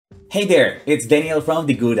Hey there, it's Daniel from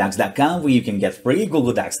TheGoodocs.com, where you can get free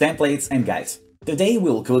Google Docs templates and guides. Today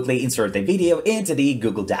we'll quickly insert a video into the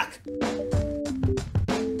Google Doc.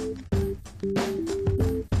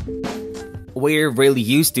 We're really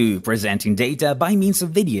used to presenting data by means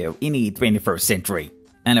of video in the 21st century.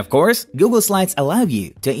 And of course, Google Slides allow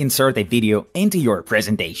you to insert a video into your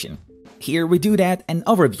presentation. Here we do that and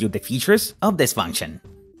overview the features of this function.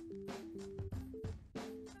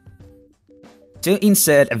 To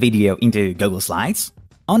insert a video into Google Slides,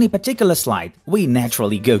 on a particular slide, we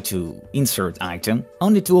naturally go to Insert item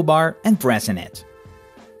on the toolbar and press on it.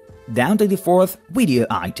 Down to the fourth video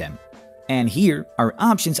item. And here, our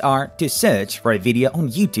options are to search for a video on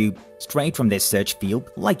YouTube straight from this search field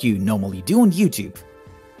like you normally do on YouTube.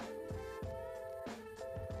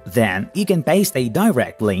 Then, you can paste a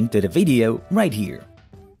direct link to the video right here.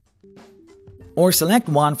 Or select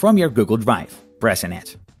one from your Google Drive, press on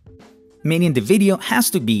it. Meaning the video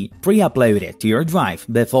has to be pre-uploaded to your drive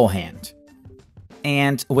beforehand.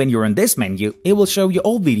 And when you're in this menu, it will show you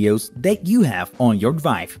all videos that you have on your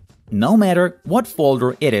drive, no matter what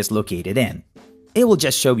folder it is located in. It will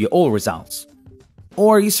just show you all results.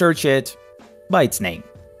 Or you search it by its name.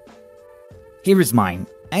 Here is mine,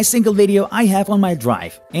 a single video I have on my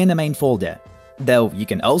drive in the main folder, though you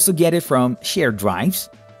can also get it from shared drives,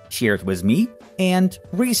 shared with me, and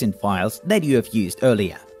recent files that you have used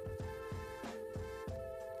earlier.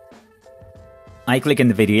 I click on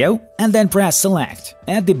the video and then press Select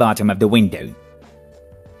at the bottom of the window.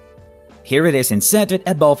 Here it is inserted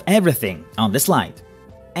above everything on the slide.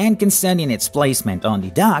 And concerning its placement on the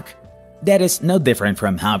dock, that is no different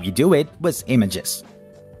from how you do it with images.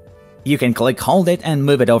 You can hold it and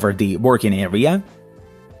move it over the working area.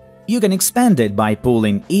 You can expand it by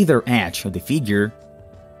pulling either edge of the figure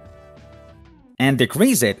and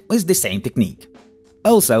decrease it with the same technique.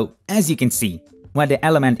 Also, as you can see, when the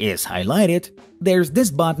element is highlighted, there's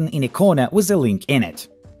this button in the corner with a link in it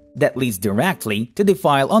that leads directly to the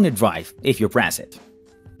file on the drive if you press it.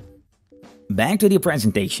 Back to the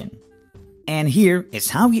presentation. And here is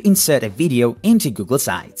how you insert a video into Google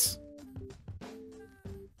Sites.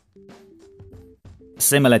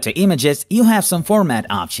 Similar to images, you have some format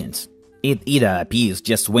options. It either appears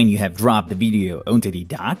just when you have dropped the video onto the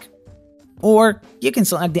dock, or you can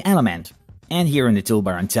select the element, and here in the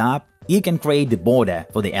toolbar on top, you can create the border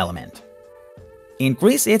for the element.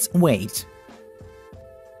 Increase its weight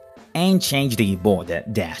and change the border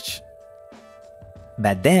dash.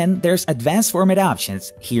 But then there's advanced format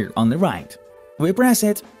options here on the right. We press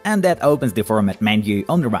it and that opens the format menu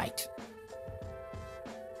on the right.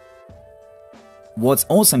 What's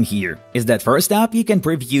awesome here is that first up you can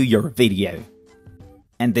preview your video.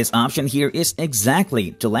 And this option here is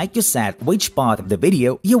exactly to let you set which part of the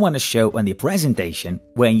video you want to show on the presentation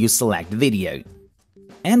when you select the video,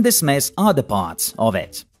 and dismiss other parts of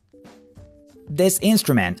it. This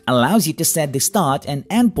instrument allows you to set the start and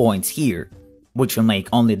end points here, which will make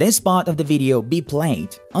only this part of the video be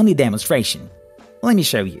played on the demonstration. Let me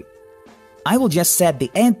show you. I will just set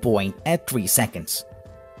the end point at 3 seconds.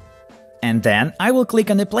 And then I will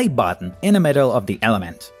click on the play button in the middle of the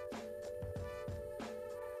element.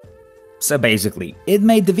 So basically, it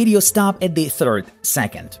made the video stop at the 3rd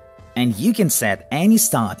second, and you can set any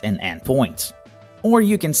start and end points. Or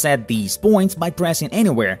you can set these points by pressing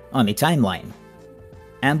anywhere on the timeline.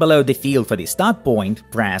 And below the field for the start point,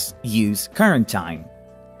 press Use Current Time.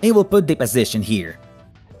 It will put the position here.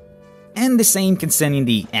 And the same concerning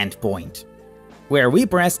the end point, where we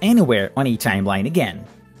press anywhere on a timeline again.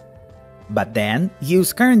 But then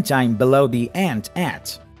use current time below the End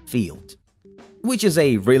At field, which is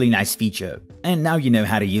a really nice feature, and now you know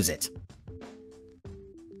how to use it.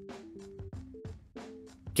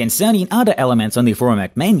 Concerning other elements on the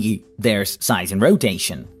format menu, there's size and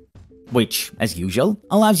rotation, which, as usual,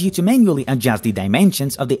 allows you to manually adjust the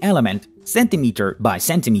dimensions of the element centimeter by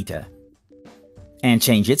centimeter, and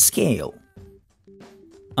change its scale.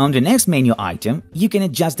 On the next menu item, you can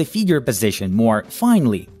adjust the figure position more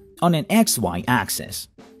finely on an XY axis.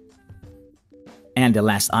 And the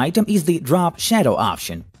last item is the Drop Shadow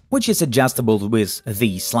option, which is adjustable with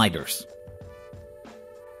these sliders.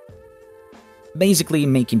 Basically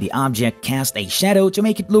making the object cast a shadow to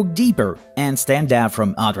make it look deeper and stand out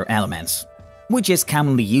from other elements, which is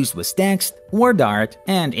commonly used with text, word art,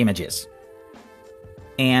 and images.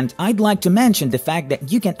 And I'd like to mention the fact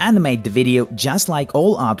that you can animate the video just like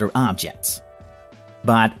all other objects.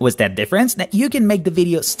 But with that difference that you can make the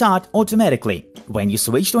video start automatically when you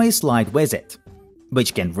switch to a slide widget,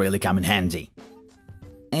 which can really come in handy.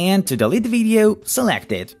 And to delete the video,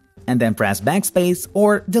 select it, and then press backspace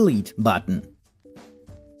or delete button.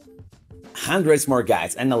 hundreds more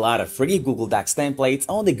guides and a lot of free Google Docs templates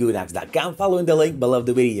on TheGoodocs.com following the link below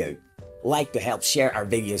the video. Like to help share our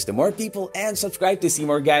videos to more people and subscribe to see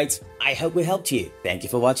more guides. I hope we helped you. Thank you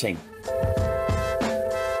for watching.